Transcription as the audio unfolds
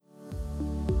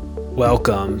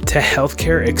Welcome to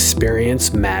Healthcare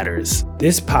Experience Matters.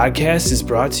 This podcast is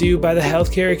brought to you by the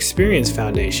Healthcare Experience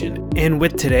Foundation. And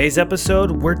with today's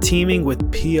episode, we're teaming with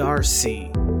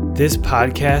PRC. This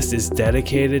podcast is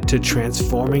dedicated to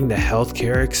transforming the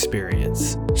healthcare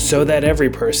experience so that every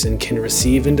person can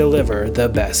receive and deliver the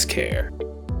best care.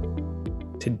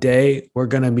 Today, we're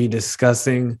going to be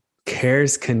discussing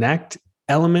CARES Connect,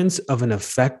 elements of an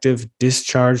effective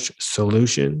discharge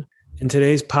solution. And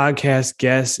today's podcast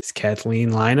guest is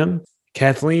Kathleen Lynham.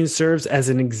 Kathleen serves as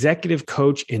an executive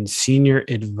coach and senior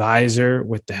advisor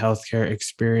with the Healthcare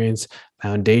Experience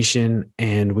Foundation.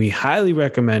 And we highly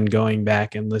recommend going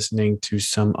back and listening to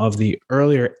some of the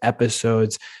earlier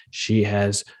episodes she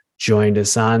has joined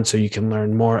us on so you can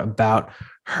learn more about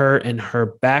her and her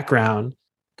background.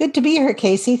 Good to be here,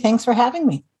 Casey. Thanks for having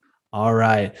me. All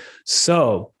right.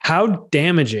 So how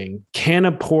damaging can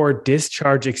a poor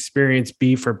discharge experience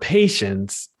be for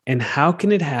patients, and how can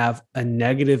it have a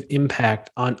negative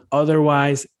impact on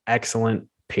otherwise excellent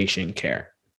patient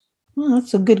care? Well,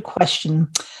 that's a good question.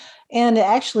 And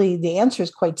actually, the answer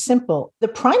is quite simple. The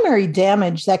primary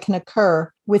damage that can occur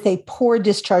with a poor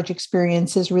discharge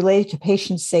experience is related to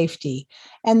patient safety.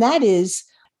 And that is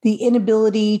the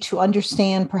inability to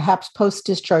understand perhaps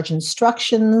post-discharge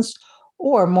instructions,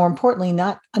 or more importantly,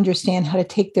 not understand how to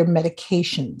take their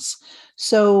medications.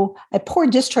 So a poor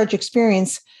discharge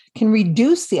experience can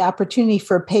reduce the opportunity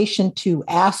for a patient to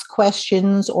ask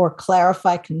questions or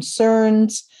clarify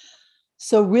concerns.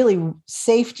 So really,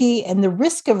 safety and the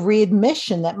risk of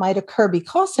readmission that might occur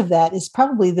because of that is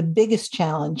probably the biggest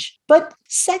challenge. But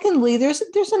secondly, there's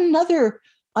another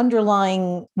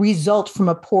underlying result from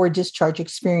a poor discharge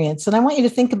experience. And I want you to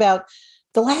think about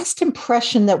the last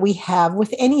impression that we have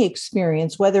with any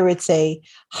experience, whether it's a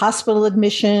hospital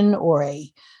admission or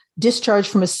a discharge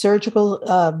from a surgical,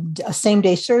 a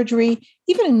same-day surgery,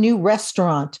 even a new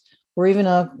restaurant, or even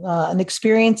an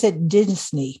experience at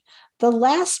Disney. The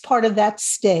last part of that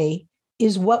stay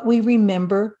is what we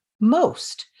remember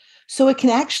most. So it can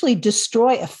actually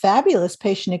destroy a fabulous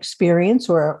patient experience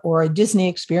or a Disney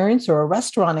experience or a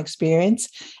restaurant experience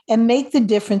and make the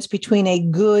difference between a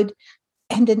good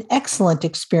and an excellent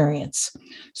experience.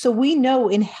 So we know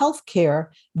in healthcare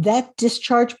that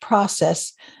discharge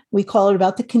process, we call it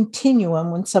about the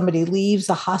continuum when somebody leaves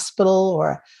a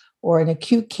hospital or an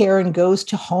acute care and goes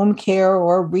to home care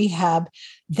or rehab.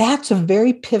 That's a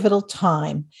very pivotal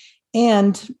time.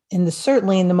 And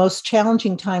certainly in the most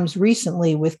challenging times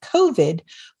recently with COVID,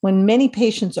 when many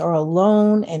patients are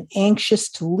alone and anxious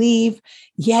to leave,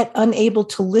 yet unable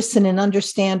to listen and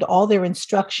understand all their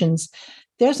instructions,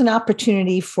 there's an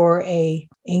opportunity for a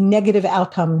negative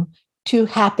outcome to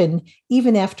happen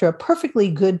even after a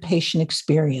perfectly good patient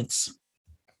experience.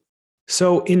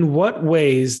 So in what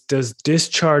ways does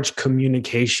discharge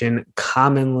communication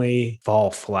commonly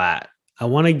fall flat? I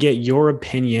want to get your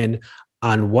opinion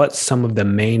on what some of the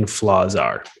main flaws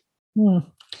are.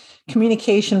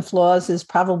 Communication flaws is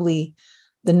probably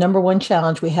the number one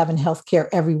challenge we have in healthcare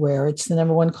everywhere. It's the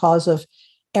number one cause of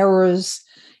errors.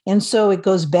 And so it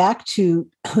goes back to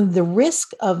the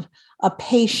risk of a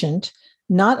patient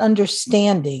not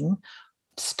understanding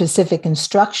specific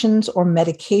instructions or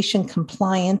medication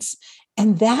compliance.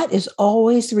 And that is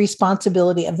always the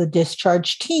responsibility of the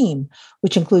discharge team,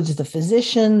 which includes the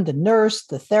physician, the nurse,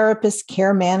 the therapist,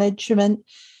 care management.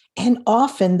 And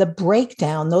often the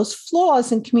breakdown, those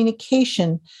flaws in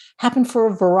communication happen for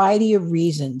a variety of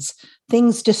reasons.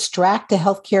 Things distract a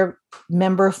healthcare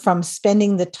member from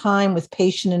spending the time with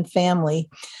patient and family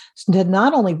to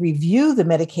not only review the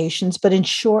medications, but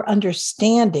ensure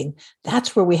understanding.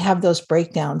 That's where we have those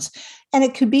breakdowns. And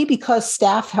it could be because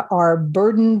staff are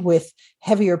burdened with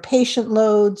heavier patient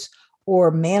loads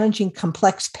or managing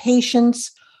complex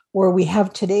patients, where we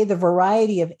have today the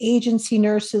variety of agency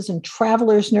nurses and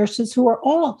travelers nurses who are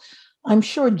all, I'm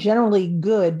sure, generally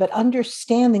good, but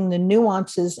understanding the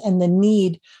nuances and the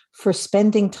need for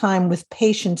spending time with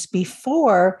patients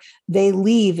before they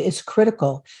leave is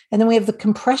critical. And then we have the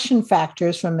compression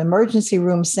factors from emergency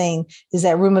rooms saying, is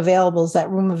that room available? Is that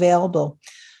room available?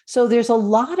 So there's a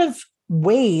lot of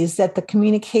ways that the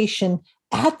communication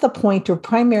at the point or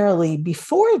primarily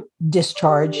before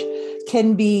discharge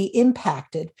can be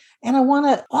impacted. And I want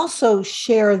to also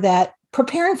share that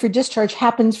preparing for discharge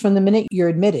happens from the minute you're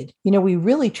admitted. We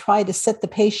really try to set the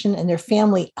patient and their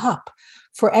family up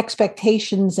for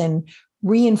expectations and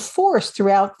reinforce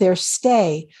throughout their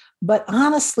stay. But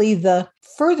honestly, the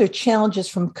further challenges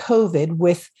from COVID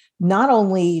with not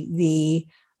only the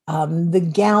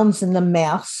the gowns and the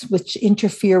masks, which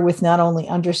interfere with not only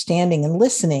understanding and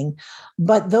listening,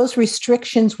 but those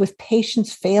restrictions with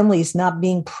patients' families not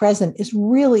being present is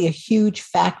really a huge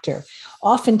factor.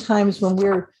 Oftentimes, when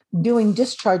we're doing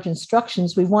discharge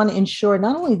instructions, we want to ensure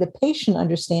not only the patient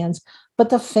understands, but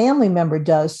the family member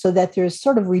does, so that there's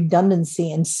sort of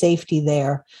redundancy and safety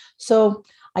there. So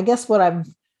I guess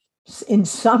in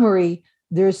summary,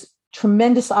 there's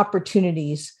tremendous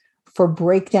opportunities for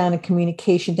breakdown and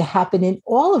communication to happen in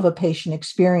all of a patient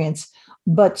experience,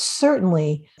 but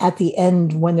certainly at the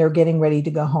end when they're getting ready to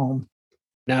go home.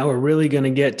 Now we're really going to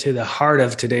get to the heart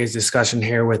of today's discussion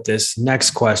here with this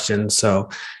next question. So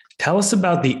tell us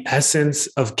about the essence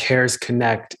of CARES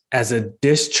Connect as a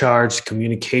discharge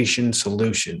communication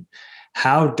solution.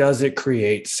 How does it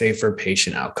create safer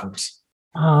patient outcomes?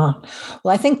 Well,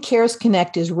 I think CARES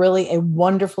Connect is really a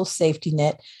wonderful safety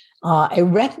net.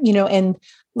 And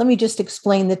let me just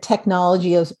explain the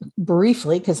technology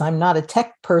briefly, because I'm not a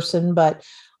tech person, but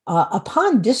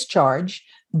upon discharge,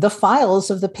 the files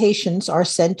of the patients are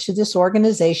sent to this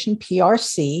organization,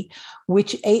 PRC,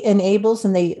 which enables,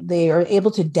 and they are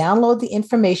able to download the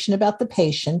information about the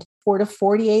patient 4 to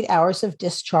 48 hours of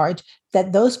discharge,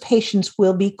 that those patients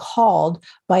will be called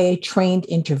by a trained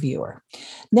interviewer.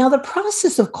 Now, the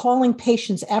process of calling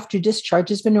patients after discharge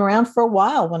has been around for a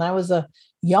while. When I was a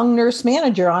young nurse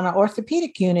manager on an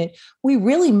orthopedic unit, we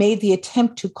really made the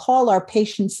attempt to call our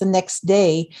patients the next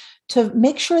day to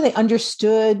make sure they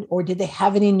understood, or did they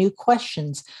have any new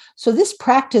questions. So this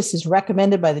practice is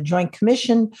recommended by the Joint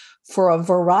Commission for a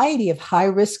variety of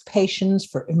high-risk patients,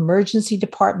 for emergency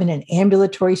department and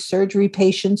ambulatory surgery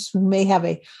patients who may have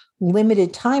a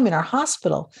limited time in our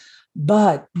hospital.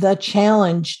 But the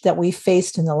challenge that we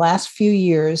faced in the last few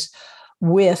years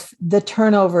with the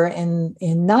turnover in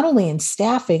not only in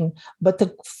staffing, but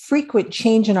the frequent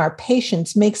change in our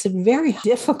patients makes it very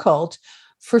difficult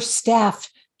for staff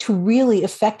to really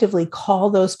effectively call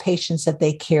those patients that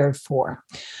they cared for.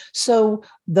 So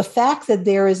the fact that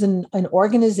there is an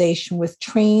organization with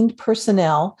trained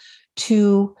personnel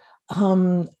to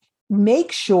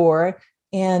make sure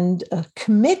and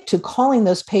commit to calling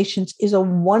those patients is a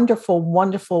wonderful,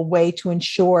 wonderful way to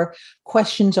ensure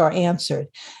questions are answered.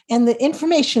 And the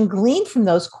information gleaned from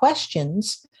those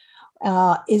questions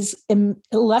is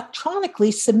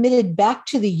electronically submitted back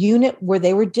to the unit where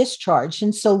they were discharged.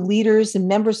 And so leaders and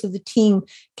members of the team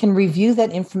can review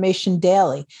that information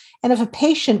daily. And if a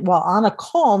patient, while on a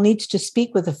call, needs to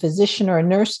speak with a physician or a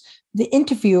nurse, the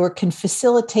interviewer can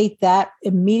facilitate that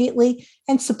immediately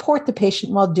and support the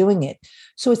patient while doing it.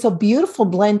 So it's a beautiful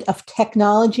blend of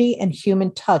technology and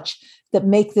human touch that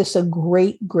make this a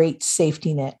great, great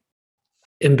safety net.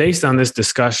 And based on this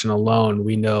discussion alone,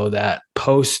 we know that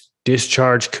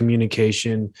post-discharge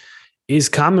communication is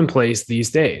commonplace these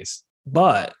days.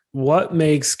 But what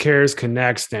makes CARES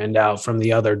Connect stand out from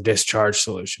the other discharge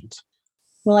solutions?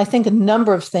 Well, I think a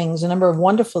number of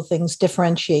wonderful things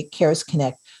differentiate CARES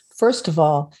Connect. First of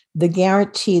all, the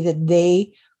guarantee that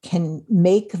they can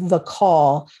make the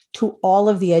call to all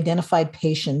of the identified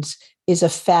patients is a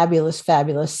fabulous,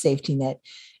 fabulous safety net.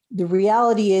 The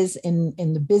reality is in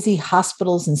the busy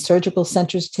hospitals and surgical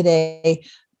centers today,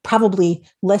 probably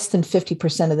less than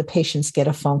 50% of the patients get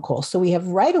a phone call. So we have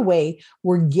right away,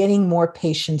 we're getting more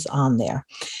patients on there.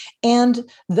 And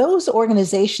those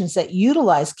organizations that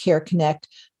utilize Care Connect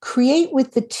create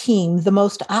with the team the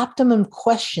most optimum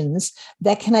questions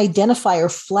that can identify or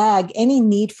flag any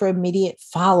need for immediate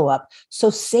follow-up. So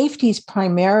safety is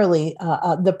primarily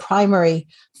the primary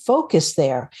focus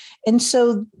there. And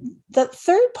so the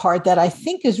third part that I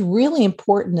think is really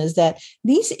important is that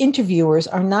these interviewers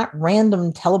are not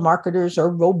random telemarketers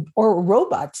or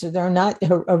robots. They're not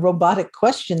a robotic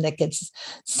question that gets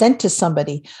sent to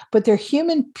somebody, but they're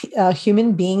human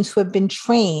beings who have been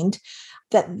trained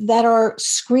that are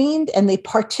screened, and they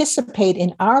participate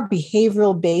in our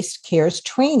behavioral-based cares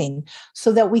training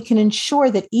so that we can ensure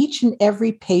that each and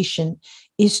every patient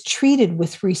is treated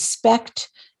with respect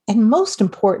and, most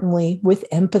importantly, with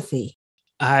empathy.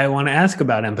 I want to ask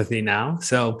about empathy now.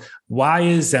 So why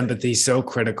is empathy so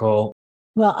critical?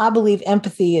 Well, I believe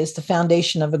empathy is the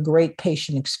foundation of a great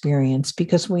patient experience,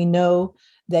 because we know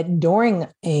that during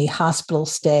a hospital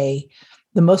stay,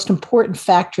 the most important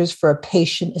factors for a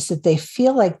patient is that they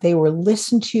feel like they were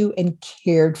listened to and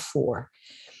cared for.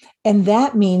 And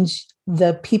that means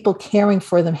the people caring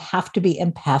for them have to be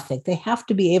empathic. They have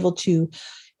to be able to,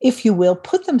 if you will,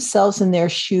 put themselves in their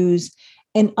shoes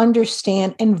and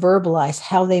understand and verbalize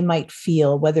how they might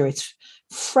feel, whether it's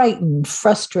frightened,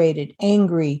 frustrated,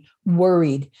 angry,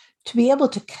 worried. To be able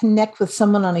to connect with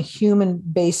someone on a human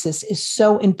basis is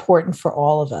so important for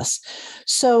all of us.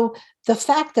 So the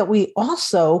fact that we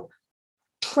also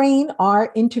train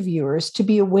our interviewers to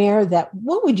be aware that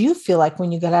what would you feel like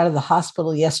when you got out of the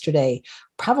hospital yesterday?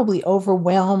 Probably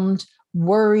overwhelmed,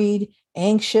 worried,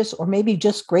 anxious, or maybe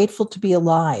just grateful to be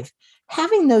alive.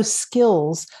 Having those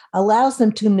skills allows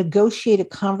them to negotiate a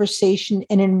conversation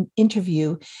and an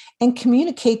interview and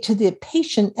communicate to the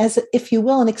patient as, if you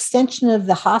will, an extension of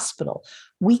the hospital.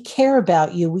 We care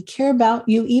about you. We care about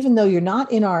you, even though you're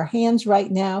not in our hands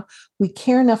right now. We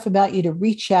care enough about you to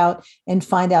reach out and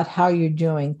find out how you're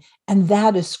doing. And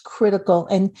that is critical.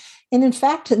 And in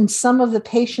fact, in some of the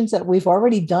patients that we've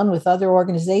already done with other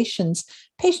organizations,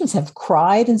 patients have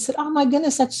cried and said, "Oh my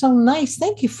goodness, that's so nice.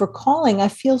 Thank you for calling. I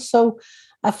feel so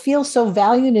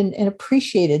valued and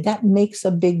appreciated." That makes a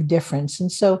big difference.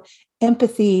 And so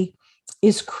empathy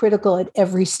is critical at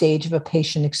every stage of a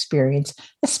patient experience,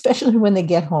 especially when they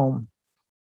get home.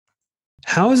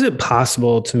 How is it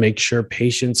possible to make sure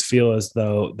patients feel as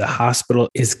though the hospital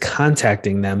is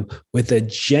contacting them with a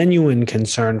genuine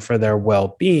concern for their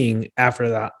well-being after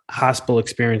the hospital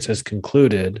experience has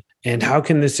concluded? And how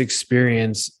can this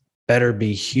experience better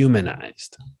be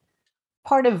humanized?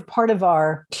 Part of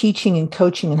our teaching and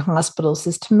coaching in hospitals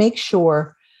is to make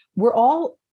sure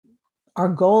our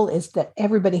goal is that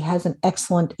everybody has an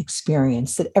excellent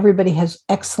experience,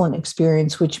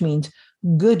 which means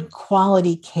good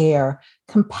quality care,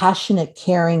 compassionate,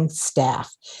 caring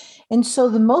staff. And so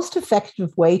the most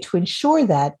effective way to ensure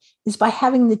that is by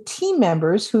having the team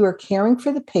members who are caring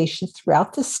for the patients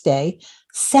throughout the stay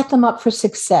set them up for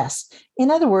success. In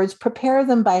other words, prepare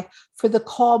them for the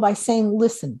call by saying,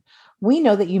 "Listen, we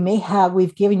know that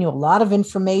we've given you a lot of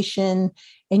information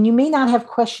and you may not have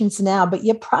questions now, but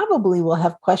you probably will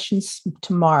have questions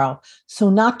tomorrow. So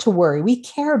not to worry. We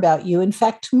care about you. In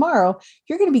fact, tomorrow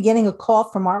you're going to be getting a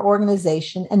call from our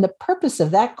organization. And the purpose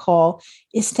of that call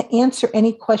is to answer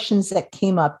any questions that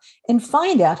came up and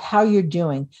find out how you're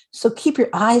doing. So keep your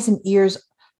eyes and ears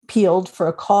peeled for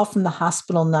a call from the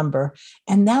hospital number."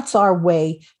 And that's our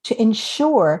way to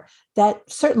ensure that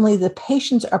certainly the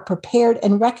patients are prepared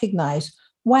and recognize,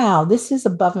 wow, this is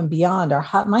above and beyond.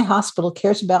 My hospital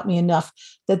cares about me enough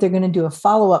that they're going to do a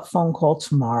follow-up phone call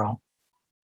tomorrow.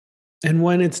 And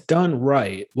when it's done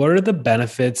right, what are the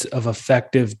benefits of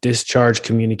effective discharge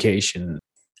communication?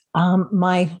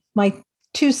 My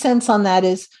 2 cents on that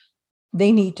is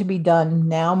they need to be done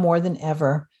now more than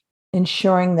ever.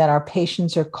 Ensuring that our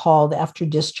patients are called after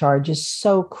discharge is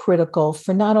so critical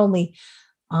for not only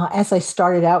as I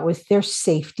started out with, their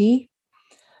safety,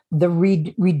 the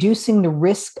reducing the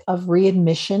risk of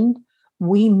readmission.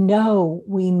 We know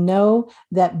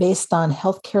that based on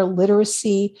healthcare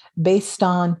literacy, based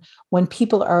on when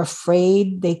people are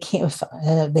afraid, they can't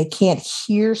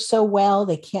hear so well,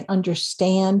 they can't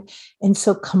understand. And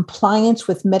so compliance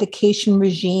with medication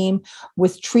regime,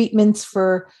 with treatments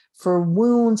for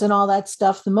wounds and all that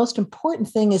stuff, the most important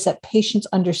thing is that patients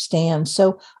understand.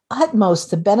 So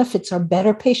the benefits are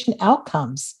better patient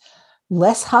outcomes,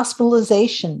 less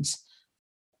hospitalizations,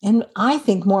 and I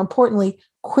think more importantly,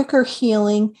 quicker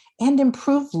healing and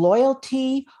improved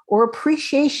loyalty or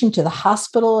appreciation to the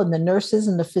hospital and the nurses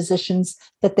and the physicians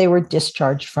that they were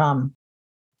discharged from.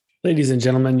 Ladies and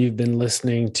gentlemen, you've been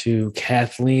listening to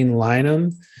Kathleen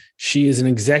Lynham. She is an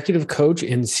executive coach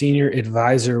and senior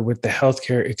advisor with the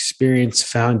Healthcare Experience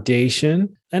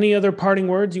Foundation. Any other parting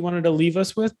words you wanted to leave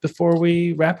us with before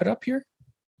we wrap it up here?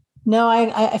 No,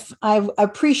 I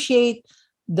appreciate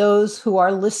those who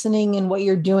are listening and what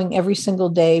you're doing every single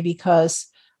day, because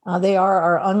they are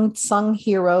our unsung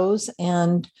heroes,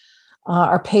 and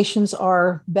our patients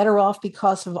are better off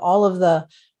because of all of the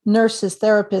nurses,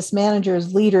 therapists,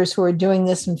 managers, leaders who are doing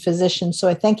this, and physicians. So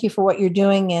I thank you for what you're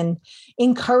doing and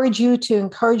encourage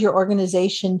your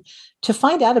organization to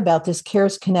find out about this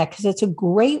CARES Connect, because it's a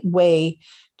great way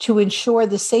to ensure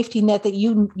the safety net that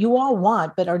you all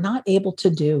want but are not able to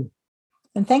do.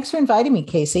 And thanks for inviting me,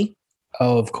 Casey.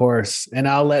 Oh, of course. And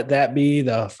I'll let that be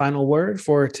the final word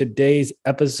for today's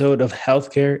episode of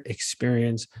Healthcare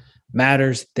Experience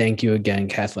Matters. Thank you again,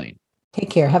 Kathleen. Take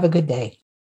care. Have a good day.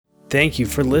 Thank you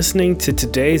for listening to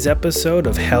today's episode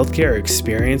of Healthcare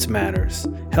Experience Matters.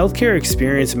 Healthcare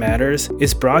Experience Matters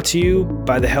is brought to you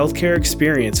by the Healthcare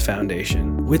Experience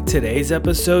Foundation, with today's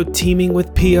episode teaming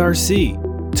with PRC.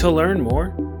 To learn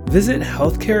more, visit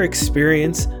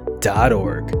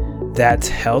healthcareexperience.org. That's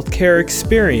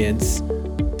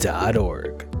healthcareexperience.org.